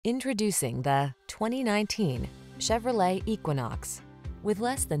Introducing the 2019 Chevrolet Equinox. With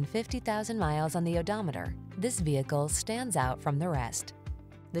less than 50,000 miles on the odometer, this vehicle stands out from the rest.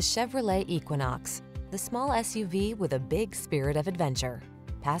 The Chevrolet Equinox, the small SUV with a big spirit of adventure.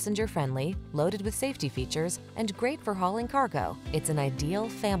 Passenger-friendly, loaded with safety features, and great for hauling cargo, it's an ideal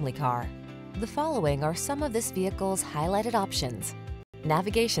family car. The following are some of this vehicle's highlighted options: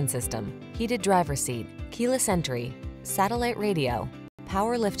 navigation system, heated driver's seat, keyless entry, satellite radio,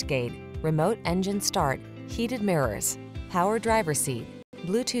 power liftgate, remote engine start, heated mirrors, power driver's seat,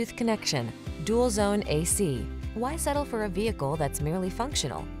 Bluetooth connection, dual zone AC. Why settle for a vehicle that's merely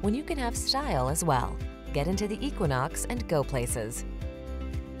functional when you can have style as well? Get into the Equinox and go places.